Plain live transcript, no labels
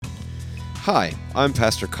Hi, I'm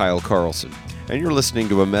Pastor Kyle Carlson, and you're listening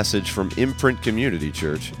to a message from Imprint Community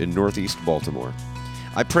Church in Northeast Baltimore.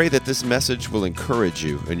 I pray that this message will encourage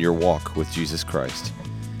you in your walk with Jesus Christ.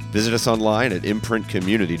 Visit us online at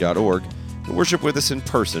imprintcommunity.org and worship with us in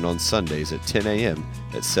person on Sundays at 10 a.m.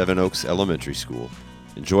 at Seven Oaks Elementary School.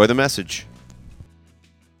 Enjoy the message.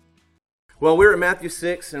 Well, we're at Matthew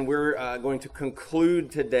 6, and we're going to conclude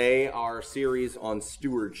today our series on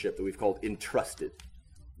stewardship that we've called Entrusted.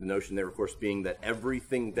 The notion there, of course, being that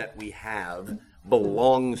everything that we have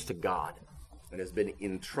belongs to God and has been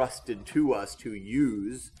entrusted to us to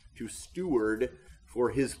use, to steward for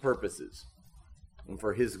His purposes and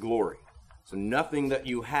for His glory. So nothing that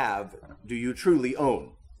you have do you truly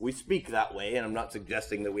own. We speak that way, and I'm not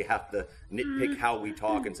suggesting that we have to nitpick how we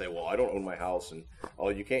talk and say, well, I don't own my house, and oh,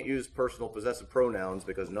 you can't use personal possessive pronouns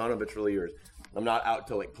because none of it's really yours. I'm not out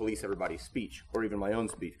to police everybody's speech or even my own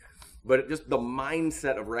speech. But just the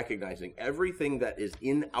mindset of recognizing everything that is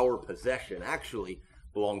in our possession actually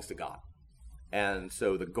belongs to God. And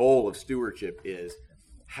so the goal of stewardship is,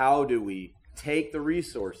 how do we take the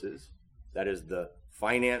resources, that is the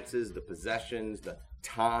finances, the possessions, the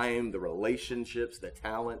time, the relationships, the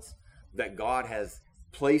talents that God has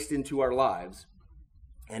placed into our lives,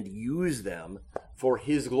 and use them for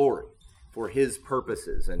His glory, for His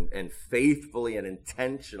purposes, and faithfully and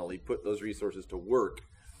intentionally put those resources to work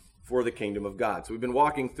for the kingdom of God. So we've been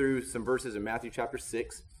walking through some verses in Matthew chapter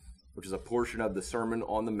 6, which is a portion of the Sermon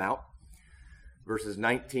on the Mount, verses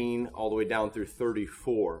 19 all the way down through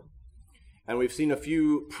 34. And we've seen a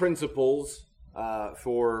few principles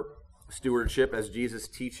for stewardship as Jesus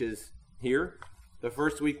teaches here. The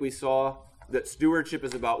first week we saw that stewardship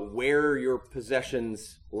is about where your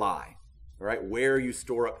possessions lie, right? Where you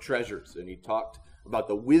store up treasures. And he talked about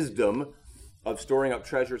the wisdom of storing up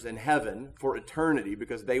treasures in heaven for eternity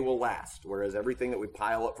because they will last, whereas everything that we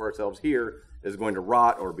pile up for ourselves here is going to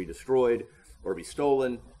rot or be destroyed or be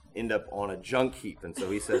stolen, end up on a junk heap. And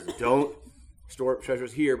so he says, don't store up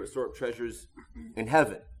treasures here, but store up treasures in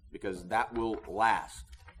heaven because that will last.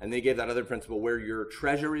 And they gave that other principle, where your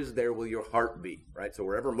treasure is, there will your heart be, right? So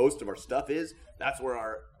wherever most of our stuff is, that's where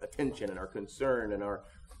our attention and our concern and our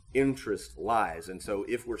interest lies. And so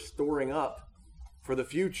if we're storing up for the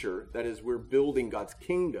future, that is, we're building God's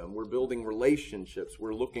kingdom, we're building relationships,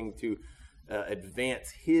 we're looking to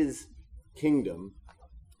advance His kingdom,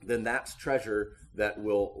 then that's treasure that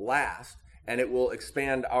will last, and it will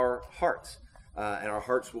expand our hearts, and our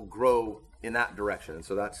hearts will grow in that direction. And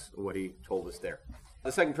so that's what he told us there.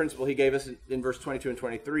 The second principle he gave us in verse 22 and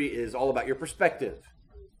 23 is all about your perspective.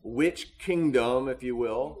 Which kingdom, if you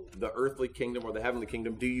will, the earthly kingdom or the heavenly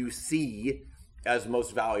kingdom, do you see as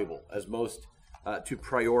most valuable, as most to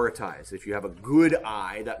prioritize? If you have a good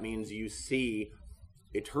eye, that means you see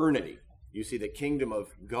eternity. You see the kingdom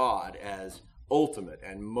of God as ultimate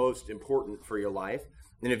and most important for your life.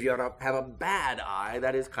 And if you have a bad eye,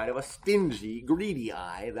 that is kind of a stingy, greedy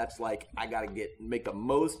eye. That's like, I got to make the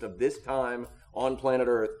most of this time on planet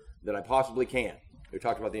Earth that I possibly can. We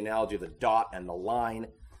talked about the analogy of the dot and the line.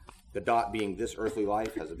 The dot being this earthly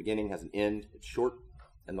life, has a beginning, has an end, it's short.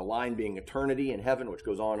 And the line being eternity in heaven, which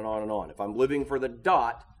goes on and on and on. If I'm living for the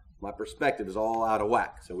dot, my perspective is all out of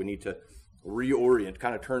whack. So we need to reorient,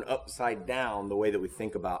 kind of turn upside down the way that we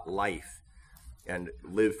think about life and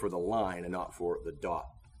live for the line and not for the dot.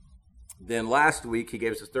 Then last week, he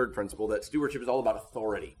gave us a third principle, that stewardship is all about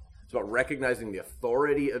authority. It's about recognizing the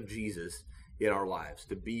authority of Jesus in our lives,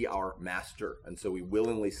 to be our master. And so we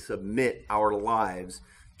willingly submit our lives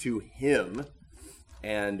to Him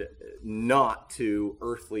and not to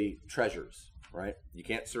earthly treasures, right? You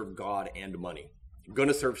can't serve God and money. You're going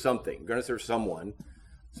to serve something. You're going to serve someone.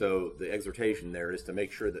 So the exhortation there is to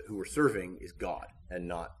make sure that who we're serving is God and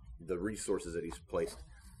not the resources that He's placed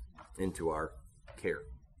into our care.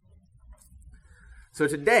 So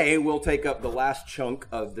today we'll take up the last chunk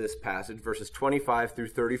of this passage, verses 25 through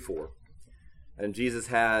 34. And Jesus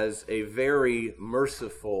has a very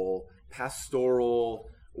merciful, pastoral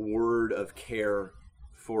word of care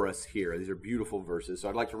for us here. These are beautiful verses. So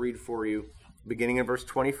I'd like to read for you, beginning in verse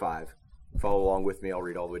 25. Follow along with me. I'll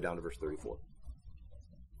read all the way down to verse 34.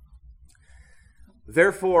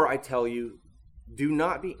 Therefore, I tell you, do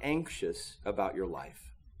not be anxious about your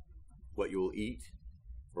life, what you will eat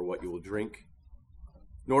or what you will drink,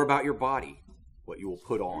 nor about your body, what you will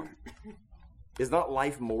put on. Is not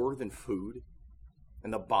life more than food,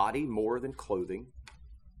 and the body more than clothing?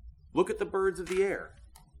 Look at the birds of the air.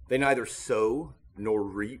 They neither sow nor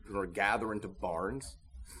reap nor gather into barns,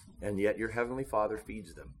 and yet your heavenly Father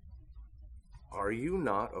feeds them. Are you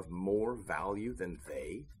not of more value than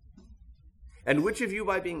they? And which of you,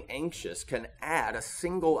 by being anxious, can add a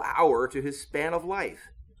single hour to his span of life?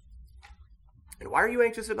 And why are you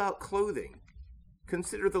anxious about clothing?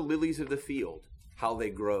 Consider the lilies of the field, how they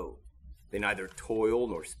grow. They neither toil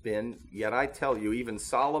nor spin. Yet I tell you, even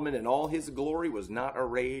Solomon in all his glory was not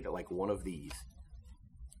arrayed like one of these.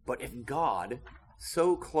 But if God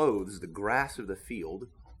so clothes the grass of the field,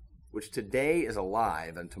 which today is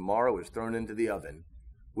alive and tomorrow is thrown into the oven,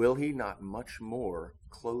 will he not much more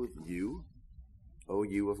clothe you, O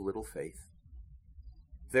you of little faith?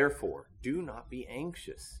 Therefore, do not be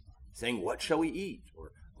anxious, saying, what shall we eat?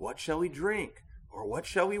 Or what shall we drink? Or what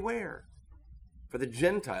shall we wear? For the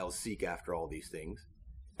Gentiles seek after all these things,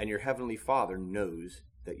 and your heavenly Father knows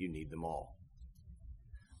that you need them all.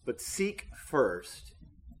 But seek first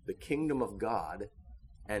the kingdom of God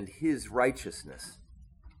and his righteousness,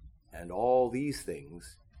 and all these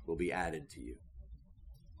things will be added to you.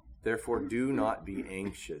 Therefore, do not be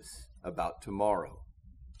anxious about tomorrow,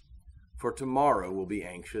 for tomorrow will be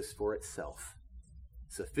anxious for itself.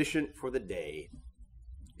 Sufficient for the day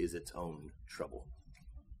is its own trouble.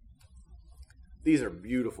 These are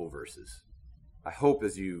beautiful verses. I hope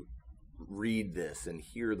as you read this and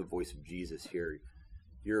hear the voice of Jesus here,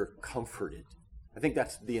 you're comforted. I think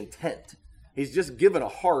that's the intent. He's just given a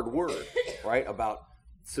hard word, right, about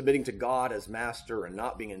submitting to God as master and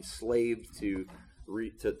not being enslaved to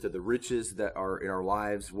the riches that are in our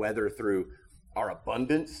lives, whether through our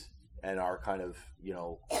abundance and our kind of,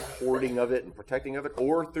 hoarding of it and protecting of it,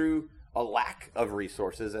 or through a lack of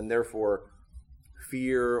resources and therefore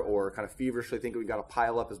fear or kind of feverishly think we've got to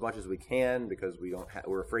pile up as much as we can because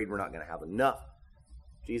we're afraid we're not going to have enough.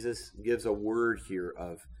 Jesus gives a word here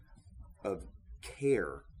of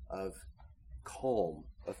care, of calm,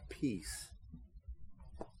 of peace.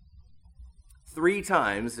 3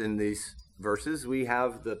 times in these verses we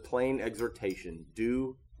have the plain exhortation,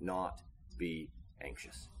 do not be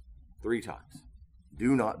anxious. 3 times.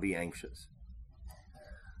 Do not be anxious.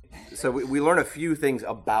 So we learn a few things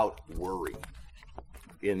about worry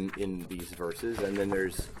in these verses, and then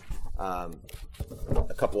there's a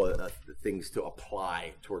couple of things to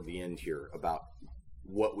apply toward the end here about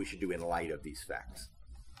what we should do in light of these facts.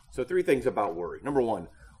 So 3 things about worry. Number 1,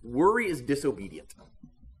 worry is disobedient.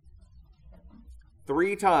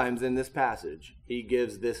 3 times in this passage, he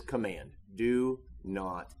gives this command, do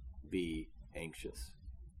not be anxious.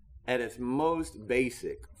 At its most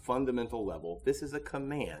basic, fundamental level, this is a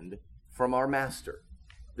command from our master.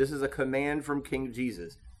 This is a command from King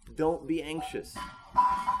Jesus. Don't be anxious.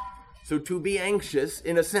 So to be anxious,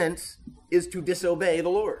 in a sense, is to disobey the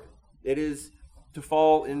Lord. It is to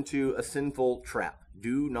fall into a sinful trap.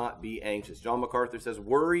 Do not be anxious. John MacArthur says,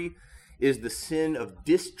 worry is the sin of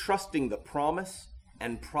distrusting the promise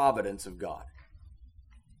and providence of God.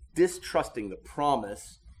 Distrusting the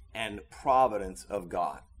promise and providence of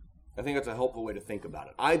God. I think that's a helpful way to think about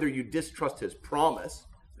it. Either you distrust his promise,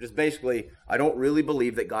 which is basically, I don't really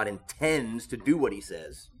believe that God intends to do what he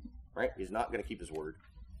says, right? He's not going to keep his word.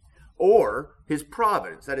 Or his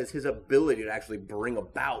providence, that is his ability to actually bring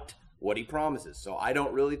about what he promises. So I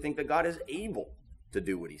don't really think that God is able to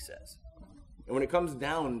do what he says. And when it comes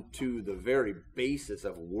down to the very basis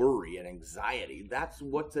of worry and anxiety, that's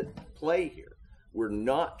what's at play here. We're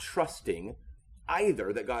not trusting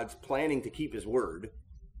either that God's planning to keep his word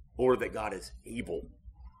or that God is able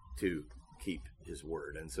to keep his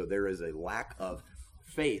word. And so there is a lack of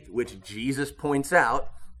faith, which Jesus points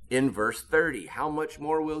out in verse 30. How much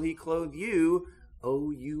more will he clothe you,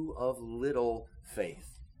 O you of little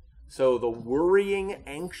faith? So the worrying,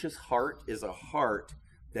 anxious heart is a heart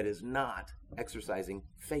that is not exercising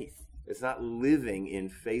faith. It's not living in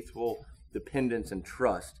faithful dependence and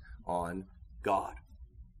trust on God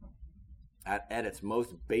at its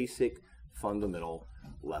most basic, fundamental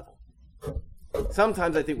level.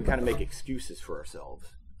 Sometimes I think we kind of make excuses for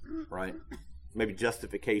ourselves, right? Maybe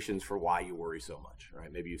justifications for why you worry so much,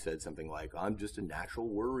 right? Maybe you said something like, I'm just a natural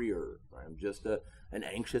worrier, or I'm just an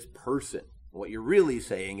anxious person. What you're really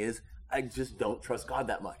saying is, I just don't trust God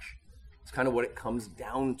that much. It's kind of what it comes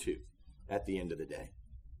down to at the end of the day.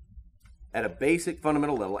 At a basic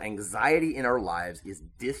fundamental level, anxiety in our lives is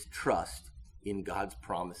distrust in God's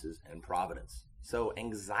promises and providence. So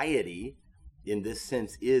anxiety, in this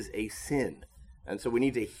sense, is a sin. And so we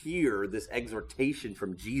need to hear this exhortation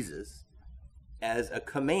from Jesus as a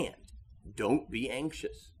command. Don't be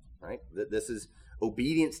anxious, right? This is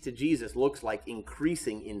obedience to Jesus looks like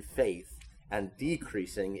increasing in faith and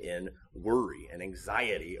decreasing in worry and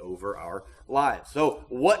anxiety over our lives. So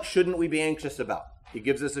what shouldn't we be anxious about? He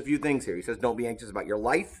gives us a few things here. He says, don't be anxious about your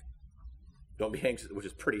life. Don't be anxious, which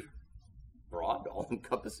is pretty broad,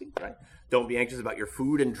 all-encompassing, right? Don't be anxious about your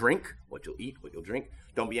food and drink, what you'll eat, what you'll drink.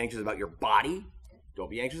 Don't be anxious about your body.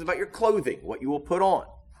 Don't be anxious about your clothing, what you will put on.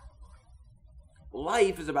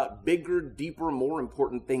 Life is about bigger, deeper, more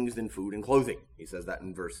important things than food and clothing. He says that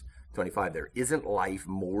in verse 25 there. Isn't life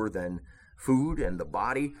more than food and the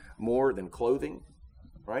body more than clothing,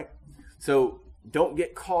 right? So don't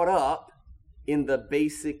get caught up in the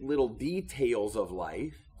basic little details of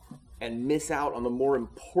life and miss out on the more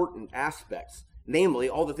important aspects, namely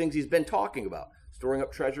all the things he's been talking about, storing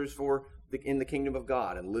up treasures in the kingdom of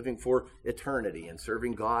God and living for eternity and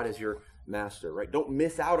serving God as your master, right? Don't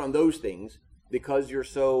miss out on those things because you're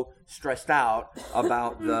so stressed out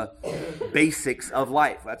about the basics of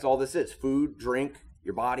life. That's all this is. Food, drink,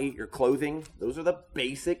 your body, your clothing. Those are the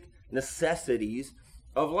basic necessities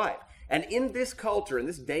of life. And in this culture, in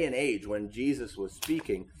this day and age when Jesus was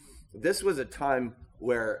speaking, this was a time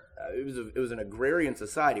where it was an agrarian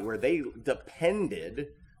society where they depended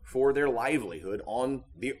for their livelihood on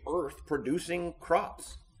the earth producing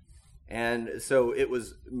crops. And so it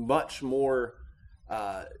was much more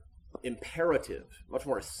imperative, much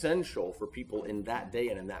more essential for people in that day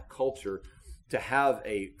and in that culture to have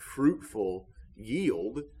a fruitful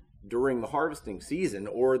yield during the harvesting season,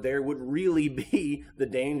 or there would really be the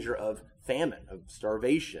danger of famine, of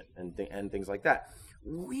starvation, and things like that.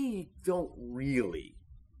 We don't really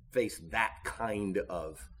face that kind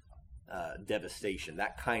of devastation,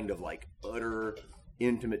 that kind of like utter,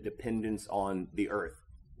 intimate dependence on the earth.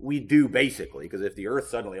 We do basically, because if the earth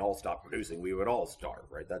suddenly all stopped producing, we would all starve,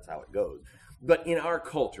 right? That's how it goes. But in our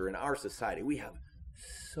culture, in our society, we have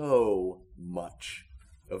so much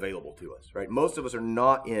available to us, right? Most of us are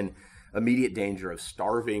not in immediate danger of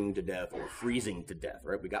starving to death or freezing to death,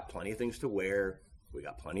 right? We got plenty of things to wear. We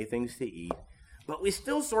got plenty of things to eat. But we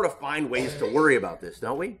still sort of find ways to worry about this,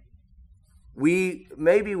 don't we?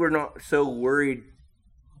 Maybe we're not so worried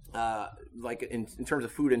like in terms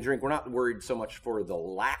of food and drink. We're not worried so much for the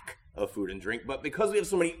lack of food and drink, but because we have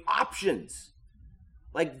so many options.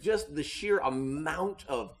 Like just the sheer amount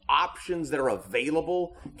of options that are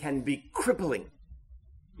available can be crippling.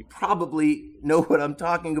 You probably know what I'm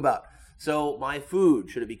talking about. So my food,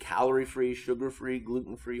 should it be calorie-free, sugar-free,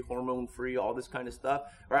 gluten-free, hormone-free, all this kind of stuff?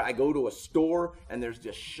 Right? I go to a store and there's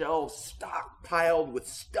just shelves stockpiled with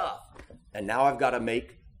stuff. And now I've got to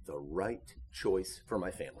make the right choice for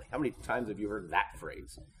my family. How many times have you heard that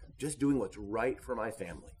phrase? Just doing what's right for my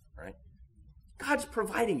family, right? God's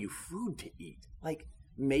providing you food to eat. Like,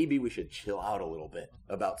 maybe we should chill out a little bit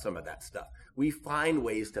about some of that stuff. We find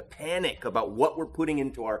ways to panic about what we're putting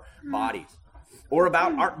into our bodies or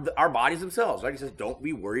about our bodies themselves, right? He says, don't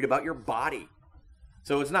be worried about your body.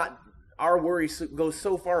 So it's not, our worry goes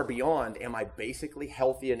so far beyond, am I basically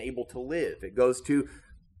healthy and able to live? It goes to,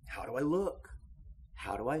 how do I look?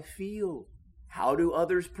 How do I feel? How do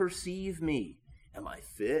others perceive me? Am I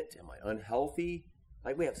fit? Am I unhealthy?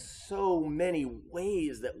 Like, we have so many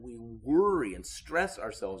ways that we worry and stress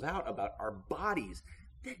ourselves out about our bodies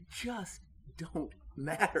that just don't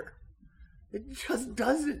matter. It just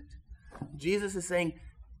doesn't. Jesus is saying,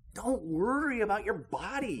 don't worry about your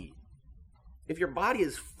body. If your body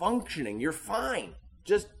is functioning, you're fine.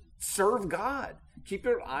 Just serve God. Keep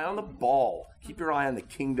your eye on the ball. Keep your eye on the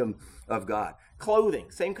kingdom of God.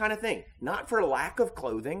 Clothing, same kind of thing. Not for lack of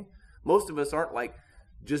clothing. Most of us aren't like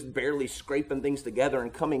just barely scraping things together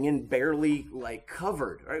and coming in barely like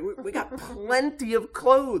covered. Right? We got plenty of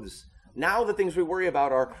clothes. Now the things we worry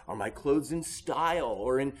about are my clothes in style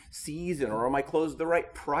or in season, or are my clothes the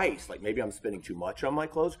right price? Like maybe I'm spending too much on my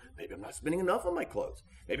clothes. Maybe I'm not spending enough on my clothes.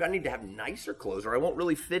 Maybe I need to have nicer clothes or I won't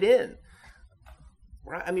really fit in.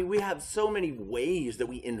 Right? I mean, we have so many ways that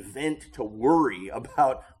we invent to worry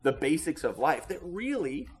about the basics of life that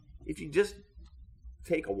really, if you just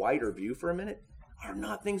take a wider view for a minute, are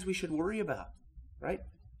not things we should worry about, right?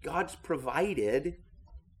 God's provided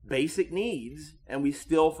basic needs, and we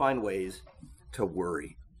still find ways to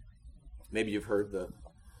worry. Maybe you've heard the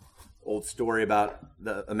old story about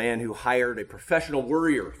a man who hired a professional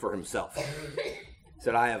worrier for himself.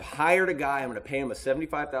 Said, I have hired a guy, I'm going to pay him a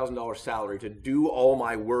 $75,000 salary to do all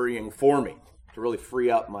my worrying for me, to really free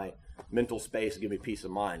up my mental space and give me peace of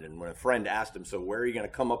mind. And when a friend asked him, so where are you going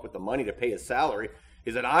to come up with the money to pay his salary?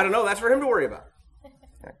 He said, I don't know, that's for him to worry about.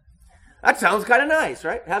 That sounds kind of nice,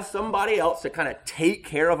 right? Have somebody else to kind of take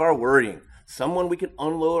care of our worrying. Someone we can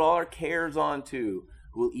unload all our cares onto,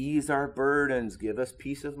 who will ease our burdens, give us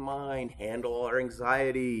peace of mind, handle our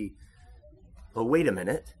anxiety. But wait a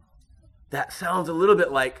minute. That sounds a little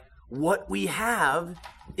bit like what we have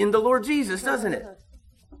in the Lord Jesus, doesn't it?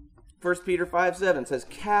 1 Peter 5:7 says,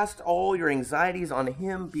 cast all your anxieties on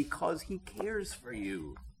him because he cares for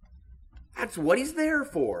you. That's what he's there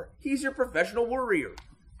for. He's your professional worrier.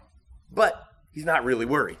 But he's not really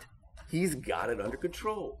worried. He's got it under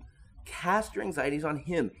control. Cast your anxieties on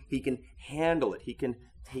him. He can handle it. He can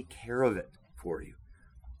take care of it for you.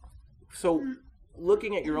 So,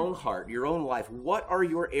 looking at your own heart, your own life, what are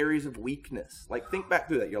your areas of weakness? Like, think back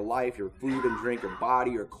through that. Your life, your food and drink, your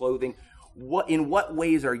body, your clothing. In what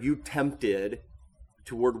ways are you tempted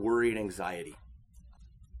toward worry and anxiety?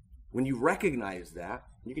 When you recognize that,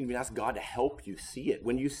 you can even ask God to help you see it.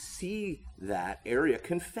 When you see that area,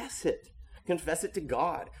 confess it. Confess it to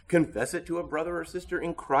God. Confess it to a brother or sister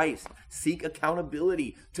in Christ. Seek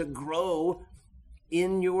accountability to grow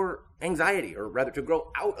in your anxiety, or rather to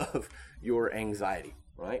grow out of your anxiety,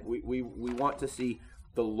 right? We want to see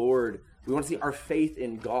the Lord, we want to see our faith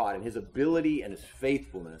in God and his ability and his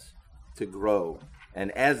faithfulness to grow.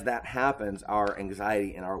 And as that happens, our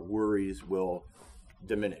anxiety and our worries will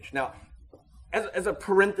diminish. Now, as a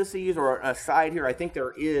parenthesis or an aside here, I think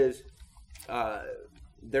there is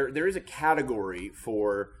a category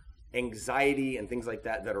for anxiety and things like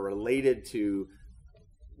that are related to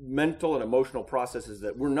mental and emotional processes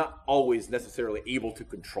that we're not always necessarily able to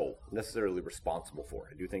control, necessarily responsible for.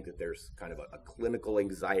 I do think that there's kind of a clinical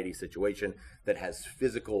anxiety situation that has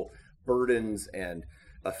physical burdens and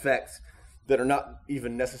effects that are not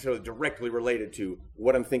even necessarily directly related to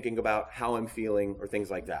what I'm thinking about, how I'm feeling, or things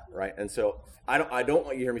like that, right? And so I don't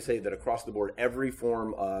want you to hear me say that across the board, every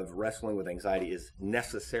form of wrestling with anxiety is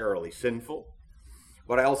necessarily sinful.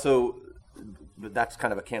 But that's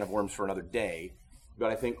kind of a can of worms for another day. But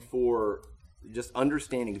I think for just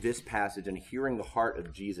understanding this passage and hearing the heart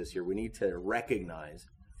of Jesus here, we need to recognize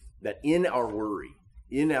that in our worry,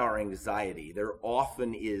 in our anxiety, there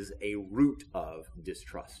often is a root of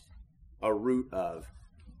distrust, a root of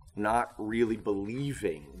not really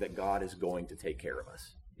believing that God is going to take care of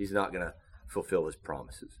us. He's not going to fulfill his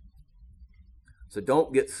promises. So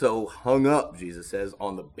don't get so hung up, Jesus says,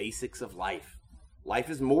 on the basics of life. Life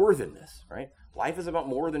is more than this, right? Life is about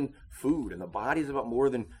more than food, and the body is about more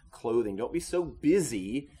than clothing. Don't be so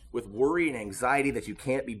busy with worry and anxiety that you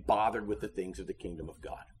can't be bothered with the things of the kingdom of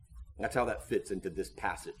God. That's how that fits into this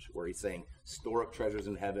passage where he's saying, store up treasures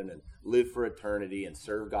in heaven and live for eternity and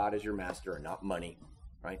serve God as your master and not money,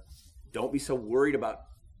 right? Don't be so worried about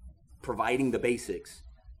providing the basics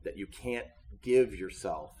that you can't give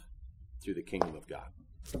yourself to the kingdom of God.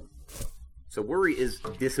 So worry is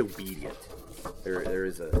disobedient. There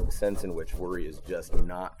is a sense in which worry is just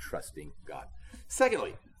not trusting God.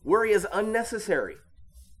 Secondly, worry is unnecessary.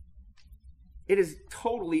 It is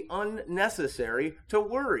totally unnecessary to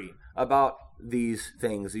worry about these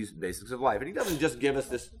things, these basics of life. And he doesn't just give us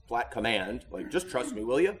this flat command, like, just trust me,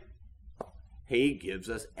 will you? He gives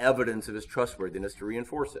us evidence of his trustworthiness to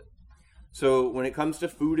reinforce it. So when it comes to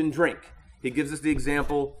food and drink, he gives us the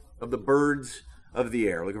example of the birds of the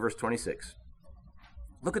air. Look at verse 26.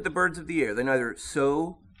 Look at the birds of the air. They neither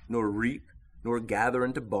sow nor reap nor gather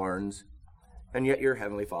into barns, and yet your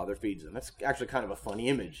heavenly Father feeds them. That's actually kind of a funny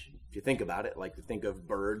image if you think about it. Like, to think of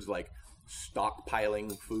birds like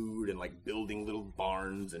stockpiling food and like building little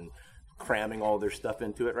barns and cramming all their stuff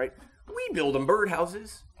into it, right? We build them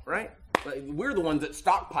birdhouses, right? Like, we're the ones that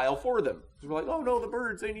stockpile for them. So we're like, oh no, the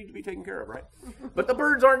birds, they need to be taken care of, right? But the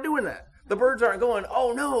birds aren't doing that. The birds aren't going,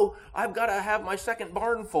 oh no, I've got to have my second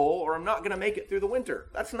barn full or I'm not going to make it through the winter.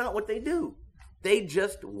 That's not what they do. They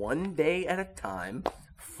just, one day at a time,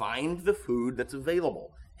 find the food that's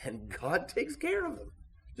available. And God takes care of them.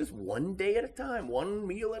 Just one day at a time, one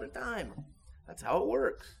meal at a time. That's how it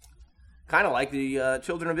works. Kind of like the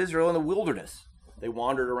children of Israel in the wilderness. They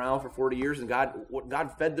wandered around for 40 years and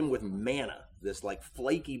God fed them with manna, this like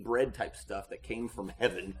flaky bread type stuff that came from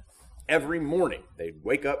heaven. Every morning, they'd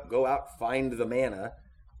wake up, go out, find the manna,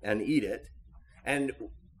 and eat it. And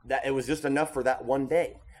that it was just enough for that one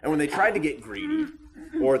day. And when they tried to get greedy,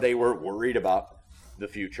 or they were worried about the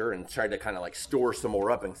future and tried to kind of like store some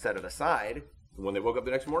more up and set it aside, when they woke up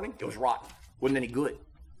the next morning, it was rotten. Wasn't any good.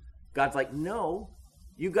 God's like, no,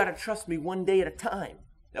 you got to trust me one day at a time.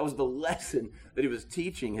 That was the lesson that he was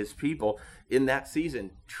teaching his people in that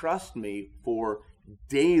season. Trust me for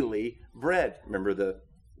daily bread. Remember the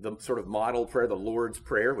sort of model prayer, the Lord's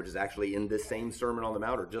Prayer, which is actually in this same Sermon on the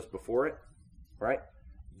Mount or just before it, right?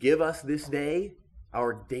 Give us this day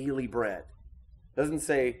our daily bread. It doesn't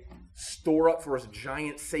say store up for us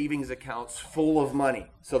giant savings accounts full of money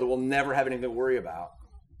so that we'll never have anything to worry about.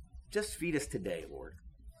 Just feed us today, Lord.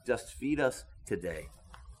 Just feed us today.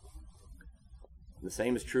 The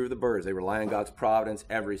same is true of the birds. They rely on God's providence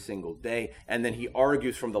every single day. And then he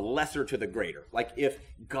argues from the lesser to the greater. Like, if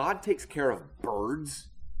God takes care of birds,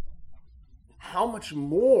 how much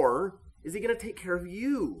more is he going to take care of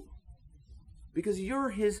you? because you're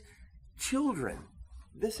his children.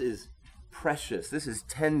 This is precious. This is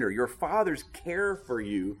tender. Your Father's care for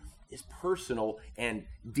you is personal and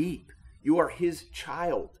deep. You are his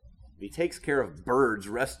child. If he takes care of birds,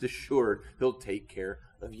 rest assured, he'll take care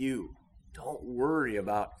of you. Don't worry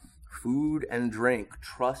about food and drink.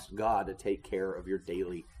 Trust God to take care of your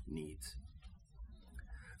daily needs.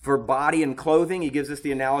 For body and clothing, he gives us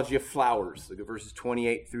the analogy of flowers. Look at verses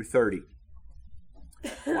 28 through 30.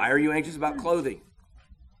 Why are you anxious about clothing?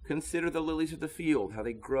 Consider the lilies of the field, how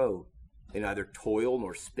they grow. They neither toil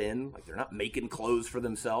nor spin, like they're not making clothes for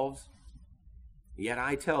themselves. Yet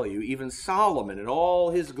I tell you, even Solomon in all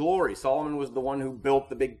his glory, Solomon was the one who built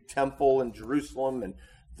the big temple in Jerusalem and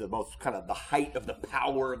the most kind of the height of the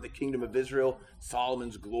power of the kingdom of Israel,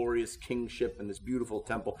 Solomon's glorious kingship and this beautiful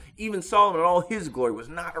temple. Even Solomon in all his glory was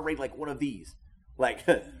not arrayed like one of these. Like,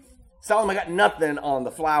 Solomon got nothing on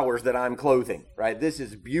the flowers that I'm clothing, right? This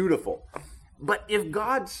is beautiful. But if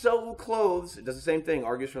God so clothes, it does the same thing,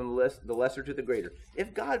 argues from the lesser to the greater.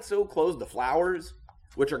 If God so clothes the flowers,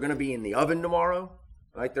 which are going to be in the oven tomorrow,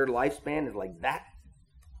 right? Their lifespan is like that.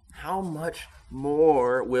 How much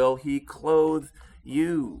more will he clothe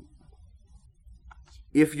you?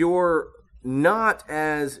 If you're not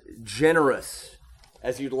as generous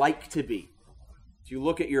as you'd like to be, if you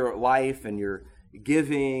look at your life and your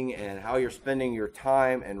giving and how you're spending your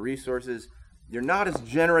time and resources, you're not as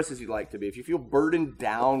generous as you'd like to be. If you feel burdened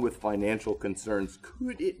down with financial concerns,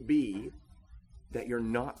 could it be that you're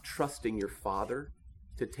not trusting your Father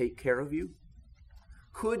to take care of you?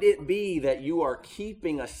 Could it be that you are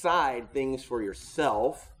keeping aside things for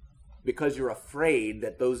yourself because you're afraid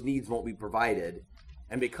that those needs won't be provided,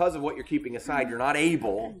 and because of what you're keeping aside, you're not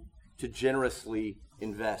able to generously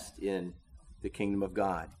invest in the kingdom of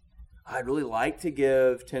God? I'd really like to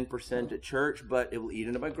give 10% at church, but it will eat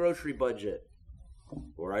into my grocery budget.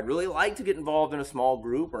 Or I'd really like to get involved in a small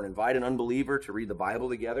group or invite an unbeliever to read the Bible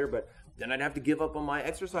together, but then I'd have to give up on my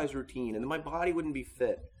exercise routine, and then my body wouldn't be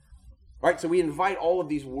fit. All right, so we invite all of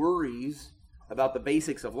these worries about the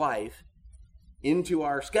basics of life into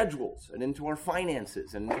our schedules and into our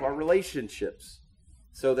finances and into our relationships,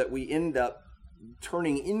 so that we end up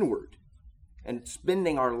turning inward and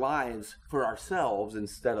spending our lives for ourselves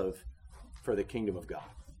instead of for the kingdom of God,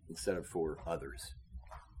 instead of for others.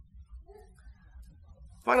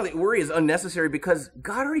 Finally, worry is unnecessary because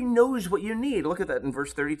God already knows what you need. Look at that in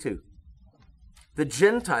verse 32. The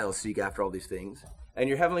Gentiles seek after all these things, and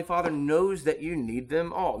your heavenly Father knows that you need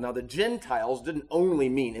them all. Now, the Gentiles didn't only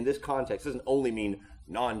mean, in this context, doesn't only mean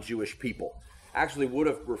non-Jewish people. Actually would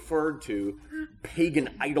have referred to pagan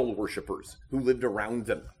idol worshipers who lived around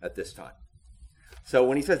them at this time. So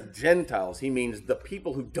when he says Gentiles, he means the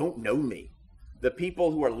people who don't know me, the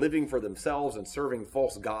people who are living for themselves and serving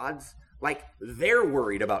false gods. Like, they're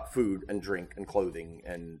worried about food and drink and clothing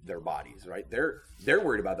and their bodies, right? They're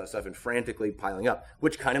worried about that stuff and frantically piling up,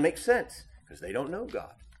 which kind of makes sense because they don't know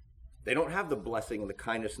God. They don't have the blessing and the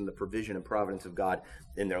kindness and the provision and providence of God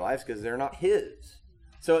in their lives because they're not his.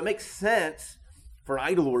 So it makes sense for an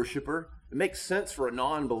idol worshiper. It makes sense for a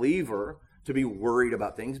non-believer to be worried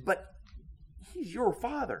about things, but he's your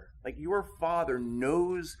Father. Like, your Father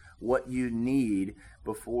knows what you need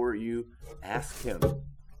before you ask him.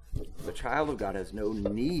 The child of God has no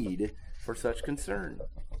need for such concern.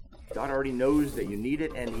 God already knows that you need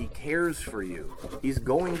it, and he cares for you. He's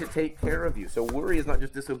going to take care of you. So worry is not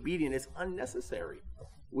just disobedient, it's unnecessary.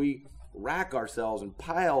 We rack ourselves and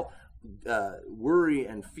pile worry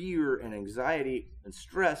and fear and anxiety and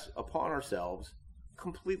stress upon ourselves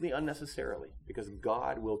completely unnecessarily because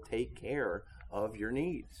God will take care of your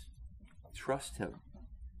needs. Trust him.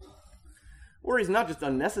 Worry is not just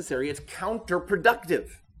unnecessary, it's counterproductive.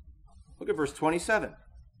 Look at verse 27.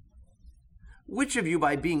 Which of you,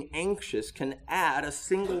 by being anxious, can add a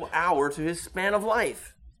single hour to his span of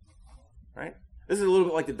life? Right? This is a little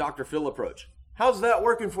bit like the Dr. Phil approach. How's that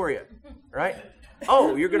working for you? Right?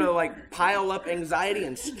 Oh, you're going to pile up anxiety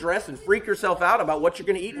and stress and freak yourself out about what you're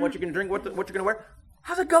going to eat and what you're going to drink, what you're going to wear.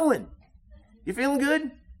 How's it going? You feeling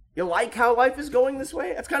good? You like how life is going this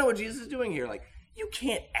way? That's kind of what Jesus is doing here. You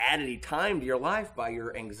can't add any time to your life by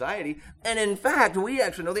your anxiety. And in fact, we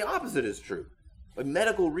actually know the opposite is true.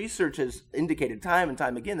 Medical research has indicated time and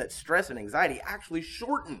time again that stress and anxiety actually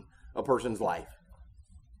shorten a person's life.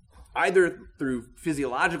 Either through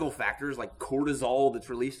physiological factors like cortisol that's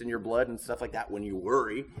released in your blood and stuff like that when you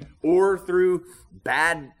worry, or through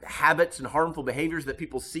bad habits and harmful behaviors that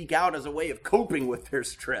people seek out as a way of coping with their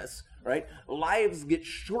stress, right? Lives get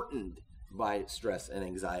shortened by stress and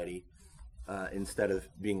anxiety. instead of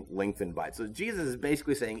being lengthened by it. So Jesus is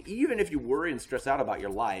basically saying, even if you worry and stress out about your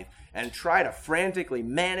life and try to frantically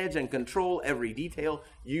manage and control every detail,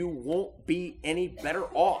 you won't be any better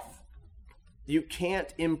off. You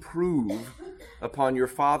can't improve upon your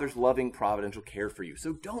Father's loving providential care for you.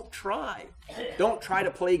 So don't try. Don't try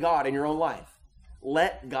to play God in your own life.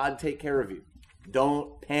 Let God take care of you.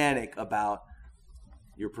 Don't panic about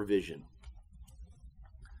your provision.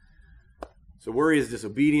 So worry is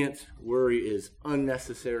disobedient. Worry is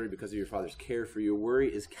unnecessary because of your Father's care for you. Worry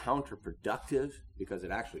is counterproductive because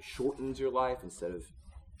it actually shortens your life instead of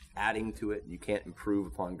adding to it. You can't improve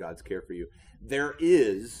upon God's care for you. There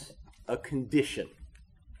is a condition.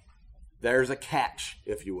 There's a catch,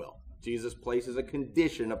 if you will. Jesus places a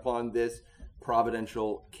condition upon this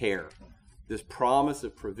providential care. This promise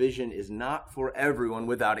of provision is not for everyone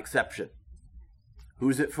without exception.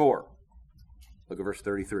 Who's it for? Look at verse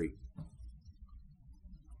 33.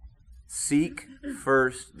 Seek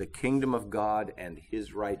first the kingdom of God and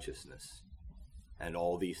his righteousness, and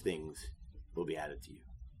all these things will be added to you.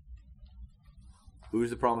 Who's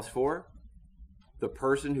the promise for? The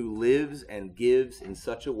person who lives and gives in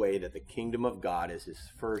such a way that the kingdom of God is his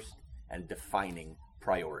first and defining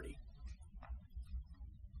priority.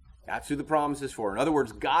 That's who the promise is for. In other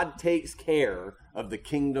words, God takes care of the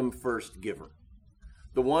kingdom first giver.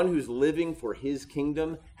 The one who's living for his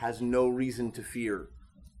kingdom has no reason to fear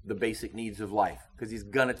the basic needs of life because he's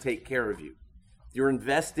going to take care of you. If you're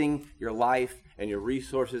investing your life and your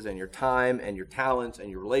resources and your time and your talents and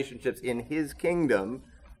your relationships in his kingdom,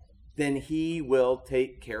 then he will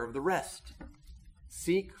take care of the rest.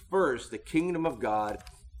 Seek first the kingdom of God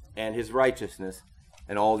and his righteousness,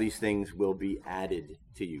 and all these things will be added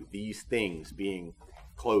to you. These things being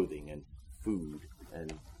clothing and food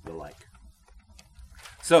and the like.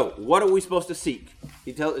 So, what are we supposed to seek?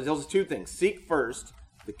 He tells us two things. Seek first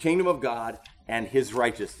the kingdom of God and his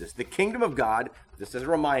righteousness. The kingdom of God, just as a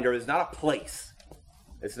reminder, is not a place.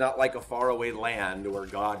 It's not like a faraway land where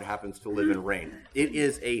God happens to live and reign. It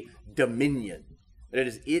is a dominion.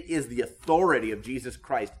 It is the authority of Jesus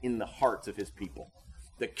Christ in the hearts of his people.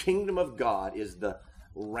 The kingdom of God is the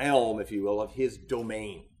realm, if you will, of his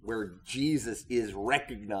domain, where Jesus is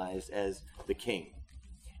recognized as the king.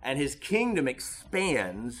 And his kingdom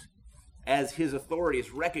expands as his authority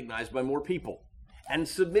is recognized by more people and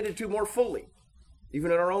submitted to more fully,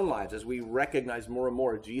 even in our own lives, as we recognize more and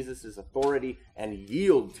more Jesus' authority and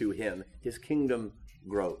yield to him. His kingdom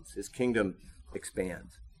grows. His kingdom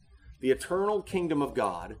expands. The eternal kingdom of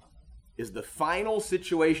God is the final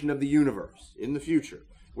situation of the universe in the future,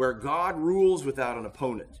 where God rules without an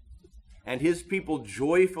opponent, and his people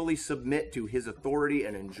joyfully submit to his authority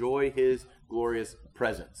and enjoy his glorious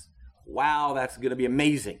presence. Wow, that's going to be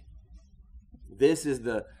amazing. This is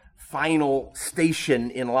the final station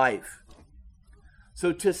in life.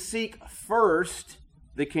 So to seek first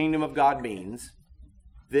the kingdom of God means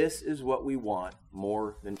this is what we want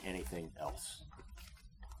more than anything else.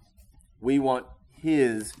 We want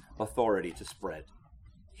his authority to spread,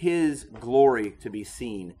 his glory to be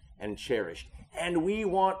seen and cherished, and we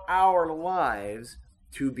want our lives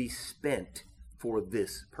to be spent for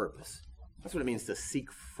this purpose. That's what it means to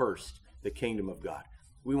seek first the kingdom of God.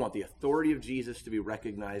 We want the authority of Jesus to be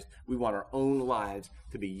recognized. We want our own lives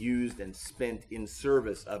to be used and spent in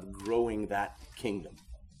service of growing that kingdom.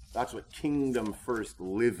 That's what kingdom first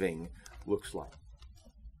living looks like.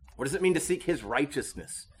 What does it mean to seek his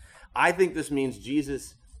righteousness? I think this means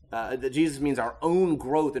that Jesus means our own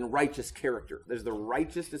growth in righteous character. There's the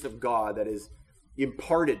righteousness of God that is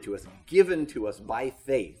imparted to us, given to us by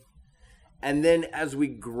faith. And then as we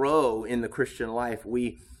grow in the Christian life,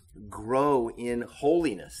 we grow in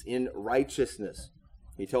holiness, in righteousness.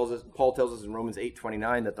 Paul tells us in Romans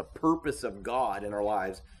 8:29 that the purpose of God in our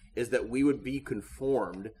lives is that we would be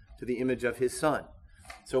conformed to the image of his Son.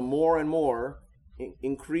 So more and more,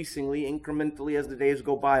 increasingly, incrementally as the days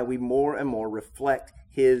go by, we more and more reflect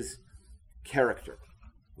his character.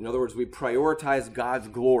 In other words, we prioritize God's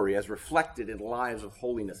glory as reflected in lives of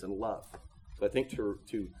holiness and love. So I think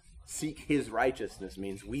to seek his righteousness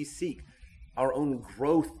means we seek our own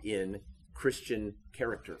growth in Christian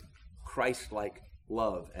character, Christ-like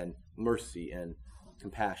love and mercy and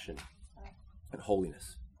compassion and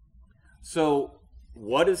holiness. So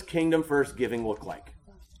what does kingdom first giving look like?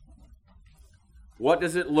 What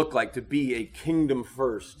does it look like to be a kingdom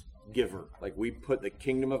first giver? Like we put the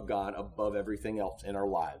kingdom of God above everything else in our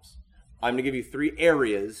lives. I'm going to give you 3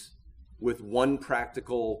 areas with one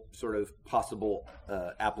practical sort of possible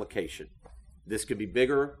application. This could be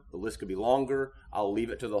bigger. The list could be longer. I'll leave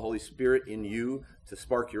it to the Holy Spirit in you to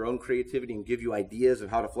spark your own creativity and give you ideas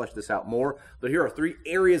of how to flesh this out more. But here are 3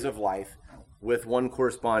 areas of life with one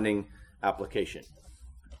corresponding application.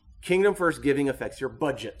 Kingdom first giving affects your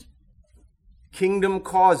budget. Kingdom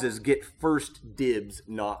causes get first dibs,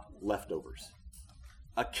 not leftovers.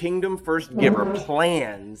 A kingdom first giver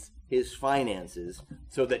plans his finances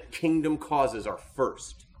so that kingdom causes are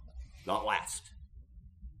first, not last.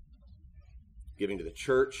 Giving to the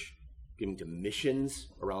church, giving to missions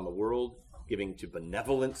around the world, giving to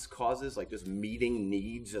benevolence causes, like just meeting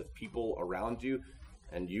needs of people around you.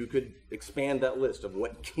 And you could expand that list of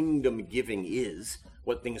what kingdom giving is,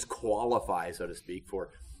 what things qualify, so to speak, for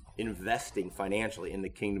investing financially in the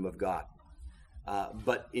kingdom of God.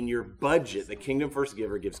 But in your budget, the kingdom first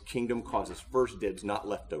giver gives kingdom causes first dibs, not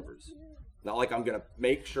leftovers. Not like I'm going to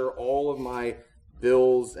make sure all of my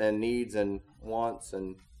bills and needs and wants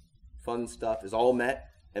and fun stuff is all met,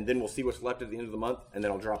 and then we'll see what's left at the end of the month, and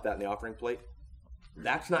then I'll drop that in the offering plate.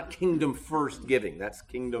 That's not kingdom first giving. That's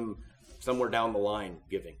kingdom somewhere down the line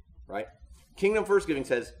giving, right? Kingdom first giving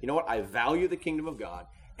says, you know what? I value the kingdom of God,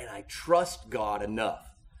 and I trust God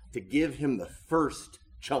enough to give him the first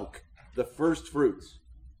chunk, the first fruits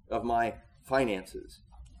of my finances.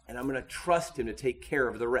 And I'm going to trust him to take care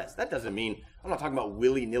of the rest. That doesn't mean, I'm not talking about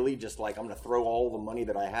willy-nilly, just like I'm going to throw all the money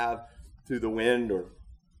that I have through the wind or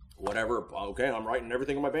whatever. Okay, I'm writing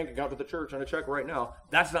everything in my bank account to the church on a check right now.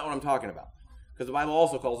 That's not what I'm talking about. Because the Bible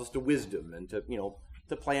also calls us to wisdom and to,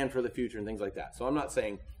 to plan for the future and things like that. So I'm not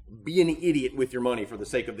saying be an idiot with your money for the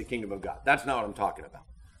sake of the kingdom of God. That's not what I'm talking about.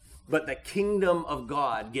 But the kingdom of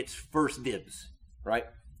God gets first dibs, right?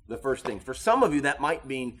 The first things. For some of you, that might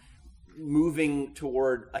mean moving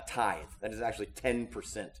toward a tithe. That is actually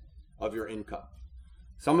 10% of your income.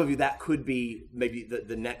 Some of you, that could be maybe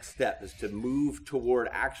the next step is to move toward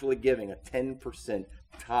actually giving a 10%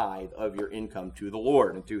 tithe of your income to the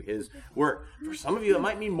Lord and to his work. For some of you, it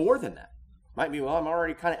might mean more than that. Might be, well, I'm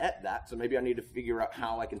already kind of at that, so maybe I need to figure out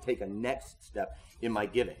how I can take a next step in my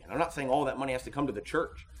giving. And I'm not saying all that money has to come to the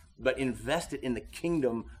church, but invest it in the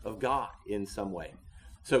kingdom of God in some way.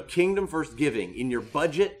 So kingdom first giving in your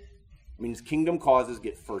budget means kingdom causes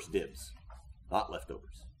get first dibs, not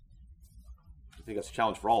leftovers. I think that's a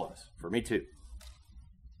challenge for all of us, for me too.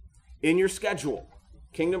 In your schedule,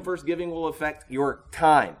 kingdom first giving will affect your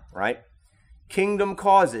time, right? Kingdom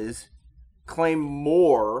causes claim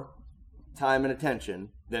more time and attention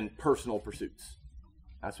than personal pursuits.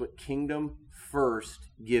 That's what kingdom first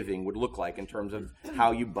giving would look like in terms of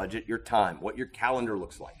how you budget your time, what your calendar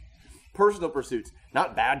looks like. Personal pursuits,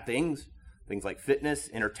 not bad things, things like fitness,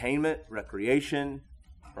 entertainment, recreation,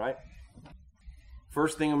 right?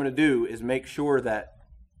 First thing I'm going to do is make sure that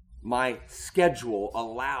my schedule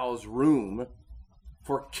allows room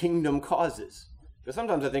for kingdom causes. Because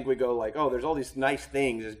sometimes I think we go like, oh, there's all these nice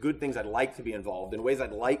things, there's good things I'd like to be involved in, ways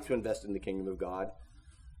I'd like to invest in the kingdom of God,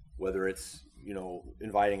 whether it's,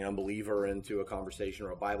 inviting an unbeliever into a conversation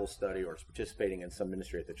or a Bible study or participating in some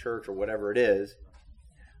ministry at the church or whatever it is.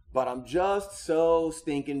 But I'm just so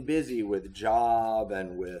stinking busy with job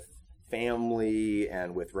and with family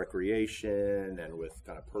and with recreation and with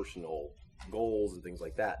kind of personal goals and things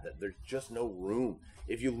like that there's just no room.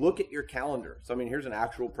 If you look at your calendar, so here's an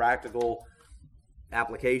actual practical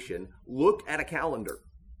application. Look at a calendar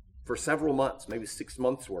for several months, maybe 6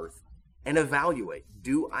 months worth, and evaluate.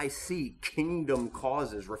 Do I see kingdom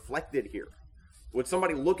causes reflected here? Would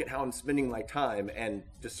somebody look at how I'm spending my time and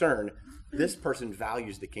discern this person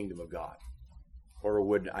values the kingdom of God? Or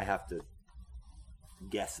would I have to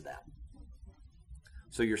guess that?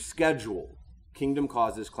 So your schedule, kingdom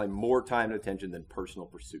causes claim more time and attention than personal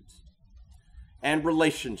pursuits. And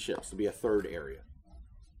relationships will be a third area.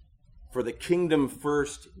 For the kingdom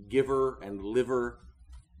first giver and liver,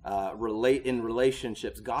 in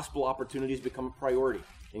relationships, gospel opportunities become a priority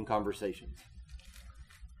in conversations.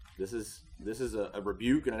 This is a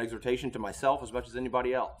rebuke and an exhortation to myself as much as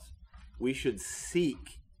anybody else. We should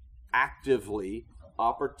seek actively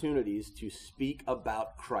opportunities to speak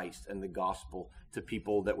about Christ and the gospel to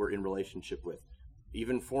people that we're in relationship with,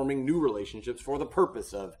 even forming new relationships for the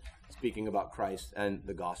purpose of speaking about Christ and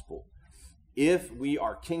the gospel. If we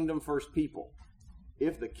are kingdom first people,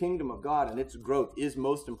 if the kingdom of God and its growth is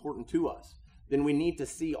most important to us, then we need to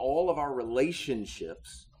see all of our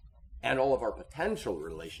relationships and all of our potential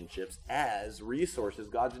relationships as resources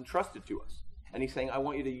God's entrusted to us. And he's saying, I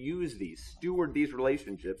want you to use these, steward these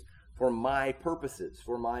relationships for my purposes,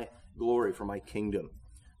 for my glory, for my kingdom,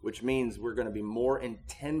 which means we're going to be more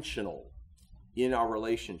intentional in our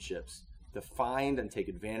relationships to find and take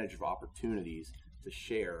advantage of opportunities to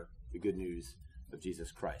share the good news of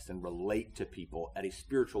Jesus Christ and relate to people at a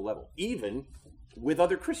spiritual level, even with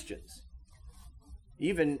other Christians.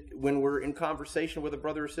 Even when we're in conversation with a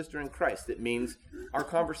brother or sister in Christ, it means our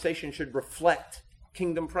conversation should reflect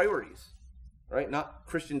kingdom priorities, right? Not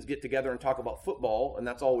Christians get together and talk about football and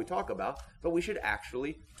that's all we talk about, but we should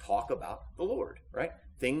actually talk about the Lord, right?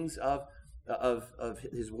 Things of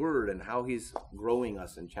his word and how he's growing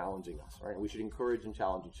us and challenging us, right? We should encourage and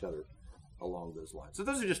challenge each other along those lines. So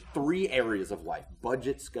those are just 3 areas of life: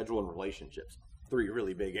 budget, schedule, and relationships. 3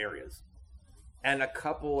 really big areas. And a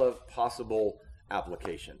couple of possible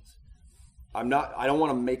applications. I don't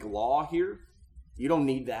want to make law here. You don't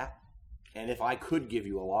need that. And if I could give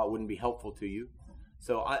you a law, it wouldn't be helpful to you.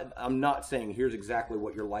 So I'm not saying here's exactly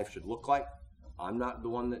what your life should look like. I'm not the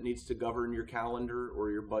one that needs to govern your calendar or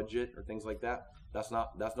your budget or things like that. That's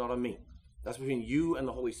not on me. That's between you and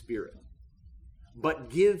the Holy Spirit. But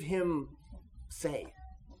give him say,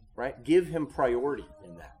 right? Give him priority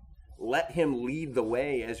in that. Let him lead the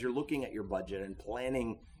way as you're looking at your budget and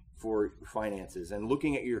planning for finances and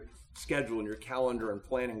looking at your schedule and your calendar and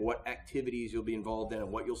planning what activities you'll be involved in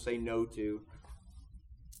and what you'll say no to.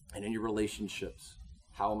 And in your relationships,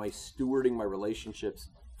 how am I stewarding my relationships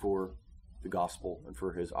for the gospel and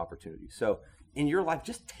for his opportunities? So in your life,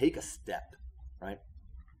 just take a step, right?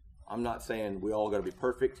 I'm not saying we all got to be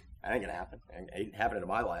perfect. That ain't going to happen. It ain't happening in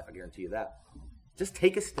my life, I guarantee you that. Just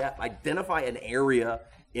take a step. Identify an area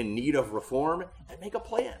in need of reform and make a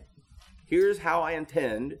plan. Here's how I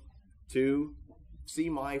intend to see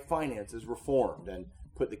my finances reformed and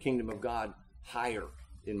put the kingdom of God higher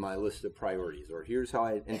in my list of priorities. Or here's how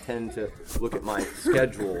I intend to look at my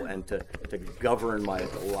schedule and to govern my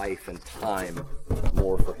life and time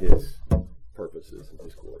more for his purposes and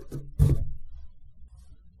his glory.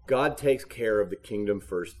 God takes care of the kingdom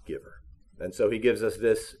first giver. And so he gives us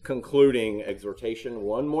this concluding exhortation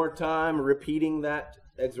one more time, repeating that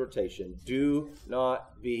exhortation. Do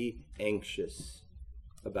not be anxious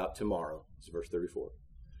about tomorrow. It's verse 34.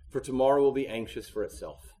 For tomorrow will be anxious for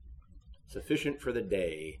itself. Sufficient for the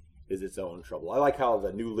day is its own trouble. I like how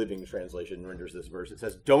the New Living Translation renders this verse. It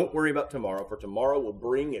says, don't worry about tomorrow, for tomorrow will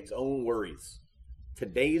bring its own worries.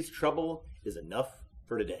 Today's trouble is enough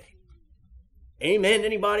for today. Amen,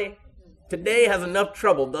 anybody? Today has enough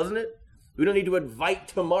trouble, doesn't it? We don't need to invite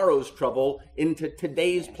tomorrow's trouble into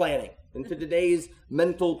today's planning, into today's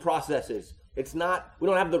mental processes. It's not, we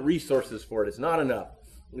don't have the resources for it. It's not enough.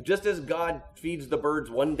 Just as God feeds the birds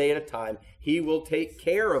one day at a time, he will take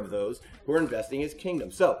care of those who are investing in his kingdom.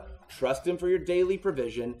 So trust him for your daily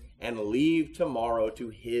provision and leave tomorrow to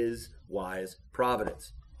his wise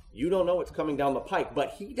providence. You don't know what's coming down the pike,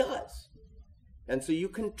 but he does. And so you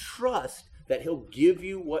can trust that he'll give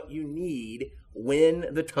you what you need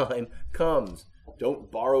when the time comes. Don't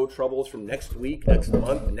borrow troubles from next week, next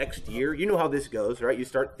month, next year. You know how this goes, right? You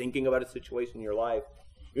start thinking about a situation in your life.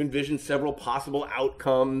 You envision several possible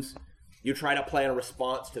outcomes. You try to plan a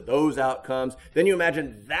response to those outcomes. Then you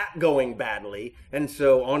imagine that going badly, and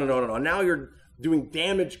so on and on and on. Now you're doing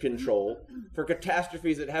damage control for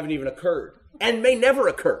catastrophes that haven't even occurred and may never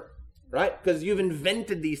occur, right? Because you've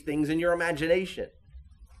invented these things in your imagination.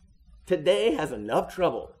 Today has enough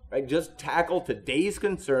trouble, right? Just tackle today's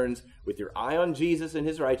concerns with your eye on Jesus and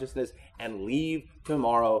his righteousness and leave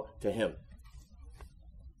tomorrow to him.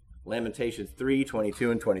 Lamentations 3,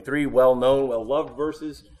 22 and 23, well-known, well-loved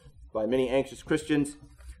verses by many anxious Christians,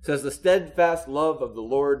 says, the steadfast love of the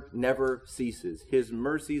Lord never ceases. His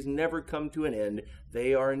mercies never come to an end.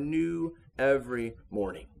 They are new every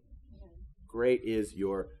morning. Great is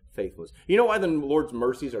your faithfulness. You know why the Lord's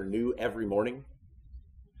mercies are new every morning?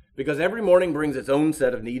 Because every morning brings its own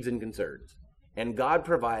set of needs and concerns. And God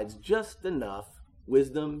provides just enough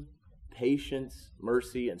wisdom, patience,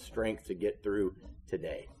 mercy, and strength to get through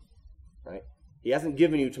today. Right? He hasn't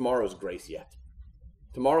given you tomorrow's grace yet.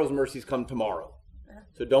 Tomorrow's mercies come tomorrow.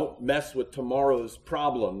 So don't mess with tomorrow's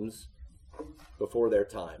problems before their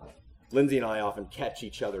time. Lindsay and I often catch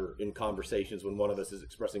each other in conversations when one of us is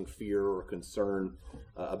expressing fear or concern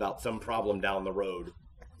about some problem down the road.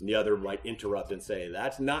 And the other might interrupt and say,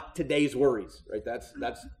 that's not today's worries, right?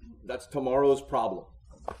 That's tomorrow's problem.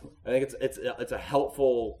 I think it's a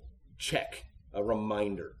helpful check, a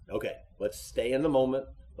reminder. Okay, let's stay in the moment.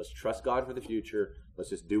 Let's trust God for the future. Let's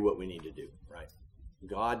just do what we need to do, right?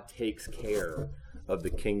 God takes care of the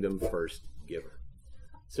kingdom first giver.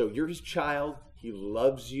 So you're his child. He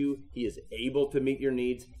loves you. He is able to meet your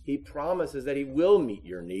needs. He promises that he will meet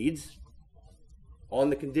your needs on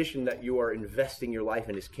the condition that you are investing your life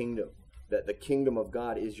in his kingdom, that the kingdom of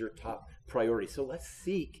God is your top priority. So let's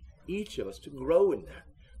seek, each of us, to grow in that.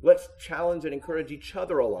 Let's challenge and encourage each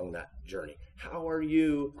other along that journey. How are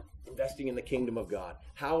you investing in the kingdom of God?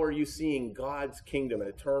 How are you seeing God's kingdom and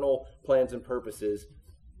eternal plans and purposes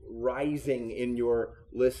rising in your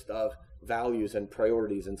list of values and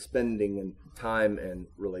priorities and spending and time and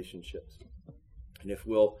relationships? And if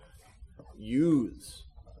we'll use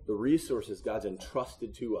the resources God's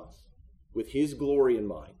entrusted to us with His glory in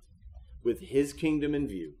mind, with His kingdom in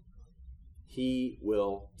view, He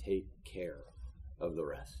will take care of the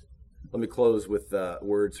rest. Let me close with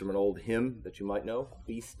words from an old hymn that you might know.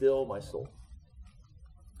 Be still, my soul.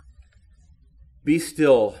 Be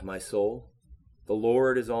still, my soul. The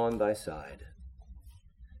Lord is on thy side.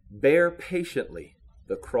 Bear patiently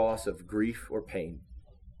the cross of grief or pain.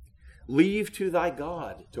 Leave to thy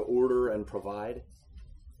God to order and provide.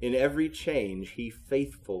 In every change He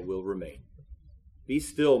faithful will remain. Be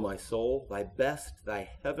still, my soul. Thy best, thy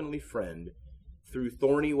heavenly friend, through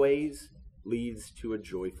thorny ways leads to a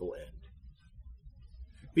joyful end.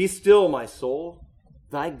 Be still, my soul.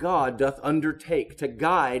 Thy God doth undertake to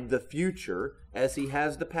guide the future as He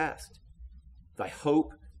has the past. Thy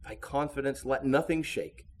hope, thy confidence, let nothing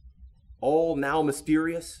shake. All now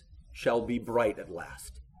mysterious shall be bright at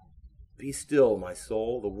last. Be still, my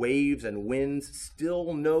soul. The waves and winds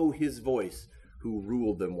still know His voice, who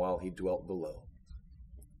ruled them while He dwelt below.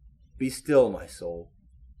 Be still, my soul.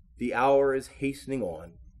 The hour is hastening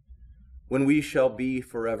on, when we shall be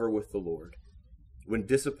forever with the Lord, when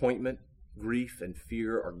disappointment, grief, and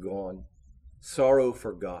fear are gone, sorrow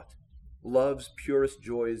forgot, love's purest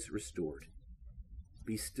joys restored.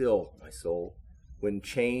 Be still, my soul, when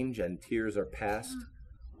change and tears are past,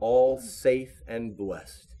 all safe and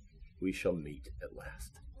blessed we shall meet at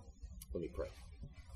last. Let me pray.